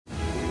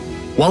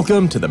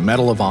Welcome to the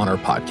Medal of Honor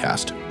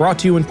podcast, brought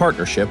to you in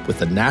partnership with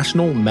the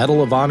National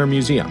Medal of Honor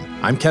Museum.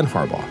 I'm Ken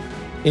Harbaugh.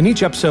 In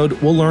each episode,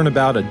 we'll learn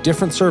about a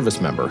different service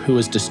member who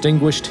has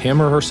distinguished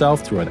him or herself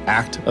through an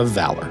act of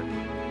valor.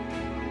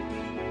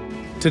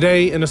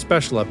 Today, in a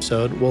special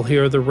episode, we'll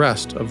hear the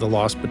rest of the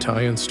Lost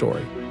Battalion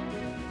story.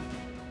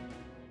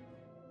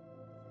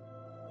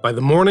 By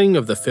the morning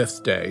of the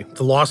fifth day,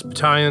 the Lost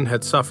Battalion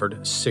had suffered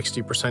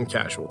 60%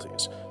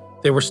 casualties.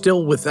 They were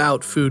still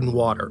without food and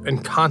water,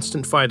 and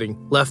constant fighting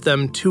left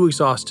them too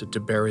exhausted to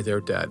bury their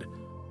dead.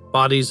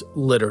 Bodies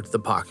littered the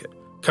pocket,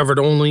 covered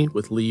only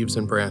with leaves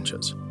and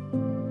branches.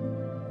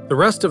 The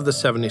rest of the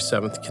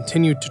 77th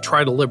continued to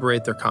try to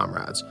liberate their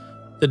comrades.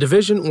 The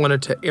division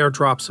wanted to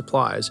airdrop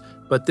supplies,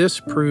 but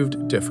this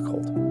proved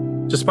difficult.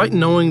 Despite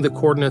knowing the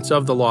coordinates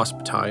of the Lost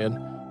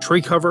Battalion,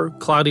 tree cover,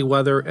 cloudy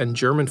weather, and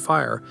German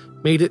fire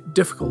made it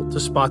difficult to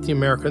spot the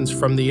Americans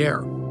from the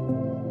air.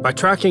 By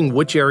tracking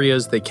which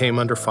areas they came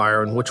under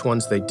fire and which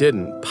ones they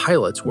didn't,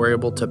 pilots were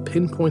able to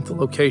pinpoint the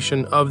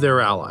location of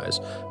their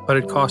allies, but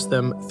it cost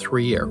them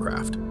 3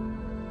 aircraft.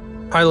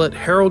 Pilot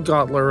Harold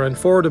Goettler and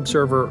forward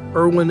observer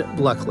Erwin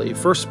Bleckley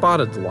first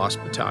spotted the Lost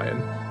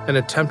Battalion and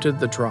attempted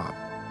the drop.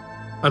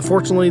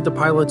 Unfortunately, the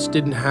pilots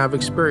didn't have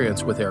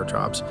experience with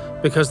airdrops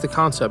because the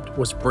concept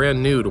was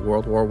brand new to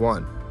World War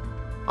I.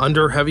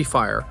 Under heavy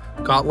fire,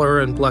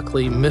 Goettler and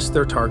Bleckley missed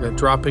their target,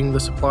 dropping the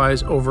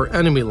supplies over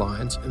enemy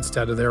lines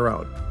instead of their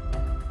own.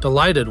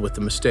 Delighted with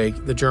the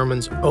mistake, the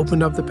Germans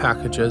opened up the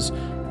packages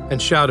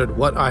and shouted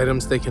what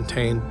items they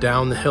contained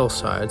down the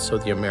hillside so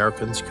the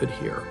Americans could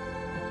hear.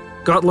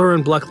 Goettler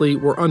and Bleckley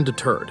were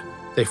undeterred.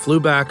 They flew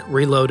back,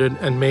 reloaded,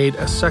 and made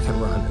a second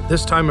run,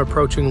 this time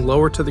approaching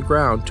lower to the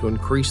ground to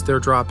increase their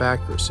drop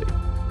accuracy.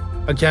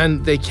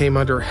 Again, they came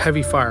under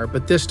heavy fire,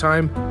 but this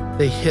time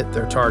they hit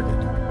their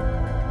target.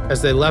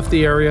 As they left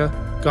the area,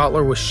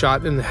 Goettler was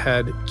shot in the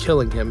head,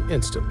 killing him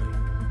instantly.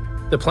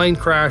 The plane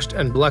crashed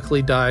and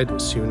Bleckley died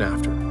soon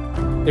after.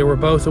 They were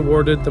both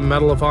awarded the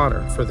Medal of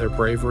Honor for their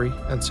bravery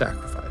and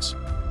sacrifice.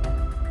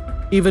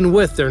 Even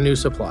with their new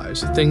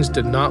supplies, things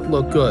did not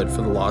look good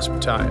for the Lost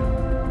Battalion.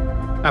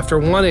 After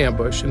one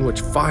ambush in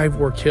which 5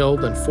 were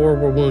killed and 4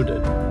 were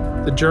wounded,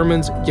 the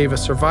Germans gave a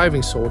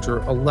surviving soldier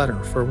a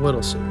letter for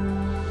Whittlesey.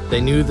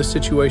 They knew the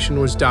situation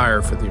was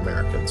dire for the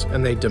Americans,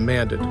 and they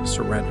demanded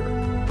surrender.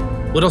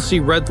 Whittlesey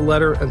read the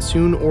letter and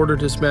soon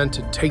ordered his men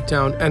to take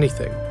down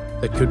anything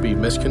that could be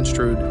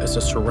misconstrued as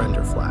a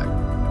surrender flag.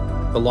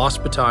 The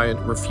Lost Battalion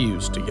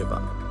refused to give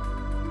up.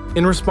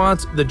 In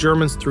response, the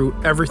Germans threw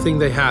everything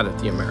they had at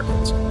the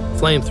Americans.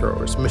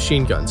 Flamethrowers,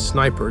 machine guns,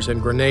 snipers, and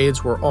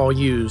grenades were all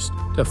used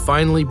to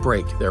finally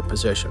break their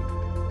position.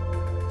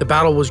 The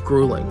battle was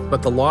grueling,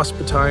 but the Lost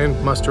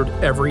Battalion mustered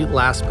every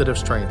last bit of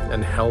strength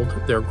and held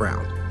their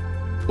ground.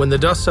 When the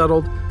dust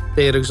settled,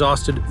 they had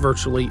exhausted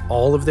virtually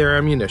all of their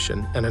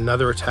ammunition, and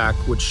another attack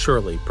would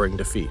surely bring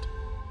defeat.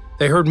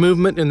 They heard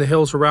movement in the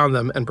hills around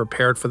them and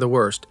prepared for the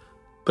worst,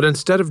 but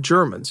instead of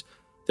Germans,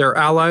 their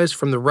allies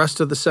from the rest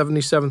of the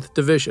 77th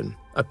Division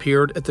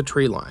appeared at the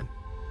tree line.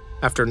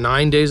 After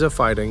 9 days of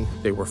fighting,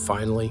 they were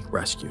finally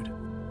rescued.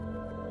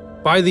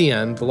 By the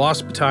end, the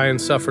Lost Battalion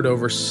suffered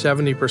over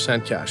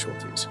 70%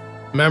 casualties.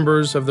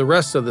 Members of the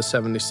rest of the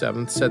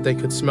 77th said they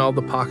could smell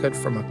the pocket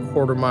from a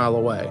quarter-mile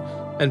away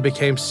and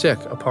became sick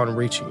upon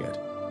reaching it.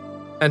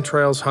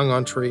 Entrails hung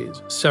on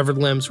trees, severed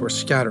limbs were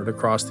scattered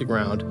across the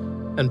ground,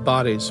 and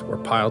bodies were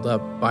piled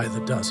up by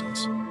the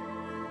dozens.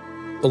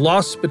 The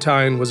Lost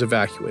Battalion was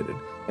evacuated,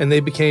 and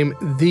they became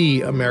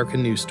the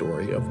American news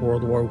story of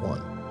World War I.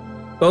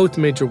 Both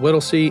Major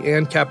Whittlesey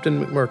and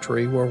Captain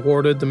McMurtry were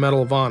awarded the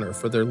Medal of Honor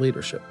for their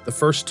leadership, the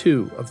first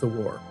 2 of the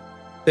war.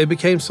 They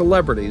became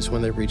celebrities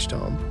when they reached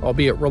home,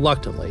 albeit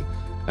reluctantly,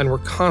 and were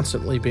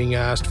constantly being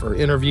asked for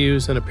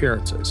interviews and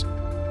appearances.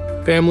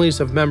 Families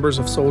of members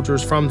of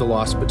soldiers from the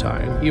Lost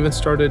Battalion even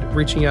started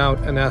reaching out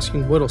and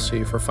asking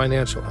Whittlesey for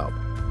financial help.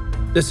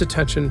 This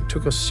attention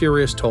took a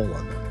serious toll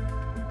on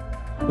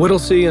them.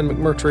 Whittlesey and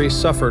McMurtry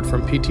suffered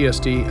from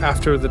PTSD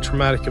after the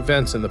traumatic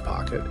events in the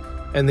pocket,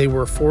 and they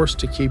were forced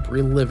to keep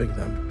reliving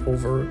them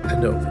over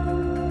and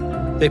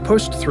over. They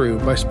pushed through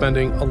by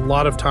spending a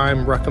lot of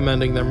time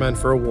recommending their men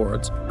for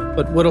awards,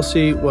 but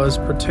Whittlesey was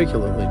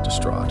particularly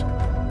distraught.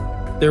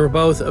 They were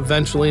both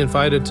eventually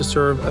invited to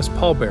serve as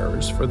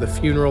pallbearers for the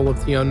funeral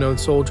of the unknown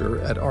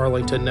soldier at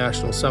Arlington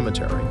National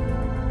Cemetery.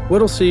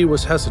 Whittlesey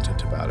was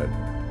hesitant about it.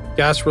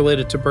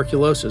 Gas-related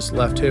tuberculosis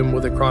left him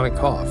with a chronic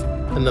cough,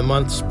 and the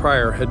months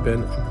prior had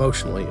been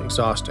emotionally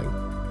exhausting,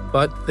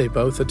 but they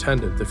both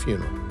attended the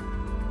funeral.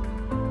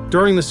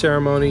 During the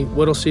ceremony,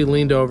 Whittlesey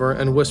leaned over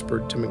and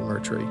whispered to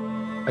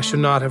McMurtry, "I should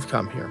not have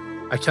come here.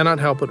 I cannot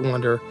help but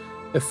wonder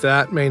if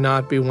that may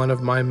not be one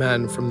of my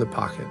men from the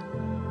pocket.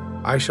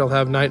 I shall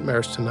have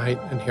nightmares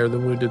tonight and hear the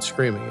wounded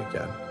screaming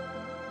again."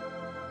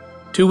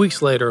 2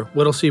 weeks later,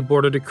 Whittlesey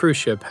boarded a cruise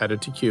ship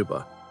headed to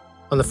Cuba.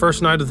 On the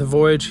first night of the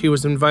voyage, he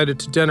was invited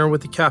to dinner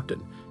with the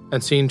captain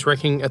and seen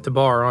drinking at the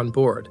bar on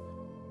board.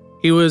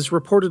 He was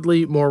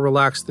reportedly more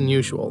relaxed than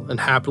usual and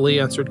happily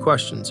answered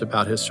questions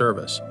about his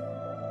service.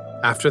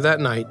 After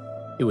that night,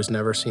 he was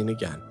never seen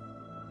again.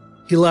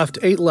 He left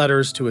 8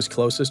 letters to his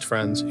closest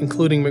friends,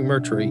 including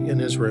McMurtry, in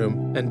his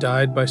room, and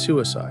died by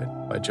suicide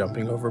by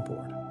jumping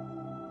overboard.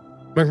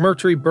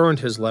 McMurtry burned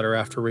his letter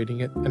after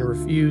reading it and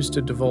refused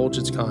to divulge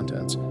its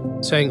contents,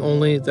 saying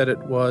only that it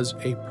was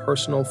a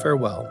personal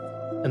farewell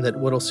and that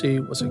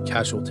Whittlesey was a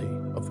casualty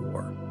of war.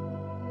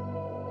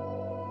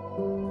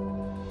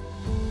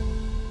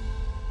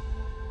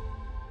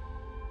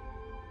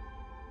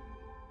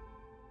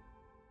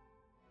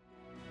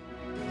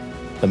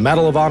 The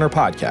Medal of Honor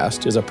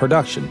podcast is a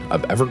production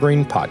of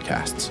Evergreen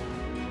Podcasts.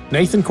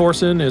 Nathan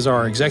Corson is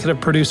our executive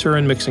producer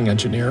and mixing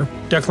engineer.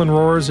 Declan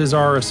Roars is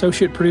our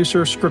associate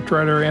producer,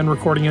 scriptwriter, and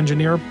recording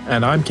engineer.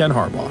 And I'm Ken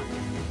Harbaugh.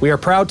 We are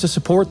proud to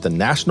support the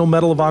National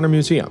Medal of Honor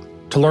Museum.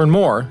 To learn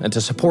more and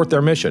to support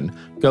their mission,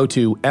 go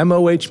to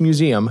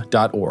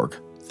mohmuseum.org.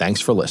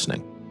 Thanks for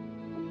listening.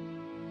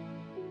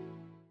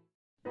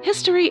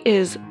 History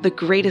is the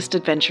greatest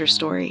adventure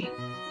story.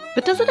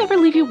 But does it ever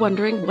leave you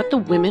wondering what the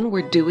women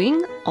were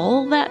doing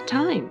all that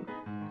time?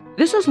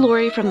 This is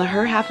Lori from the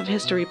Her Half of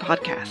History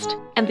podcast,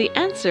 and the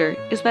answer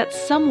is that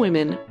some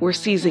women were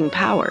seizing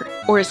power,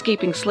 or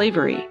escaping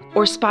slavery,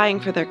 or spying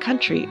for their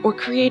country, or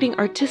creating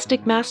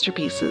artistic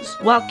masterpieces,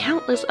 while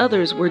countless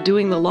others were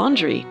doing the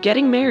laundry,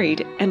 getting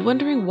married, and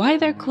wondering why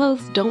their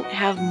clothes don't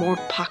have more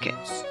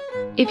pockets.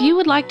 If you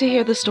would like to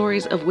hear the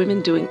stories of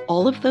women doing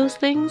all of those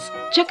things,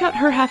 check out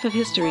Her Half of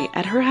History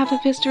at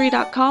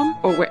herhalfofhistory.com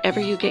or wherever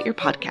you get your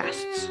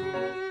podcasts.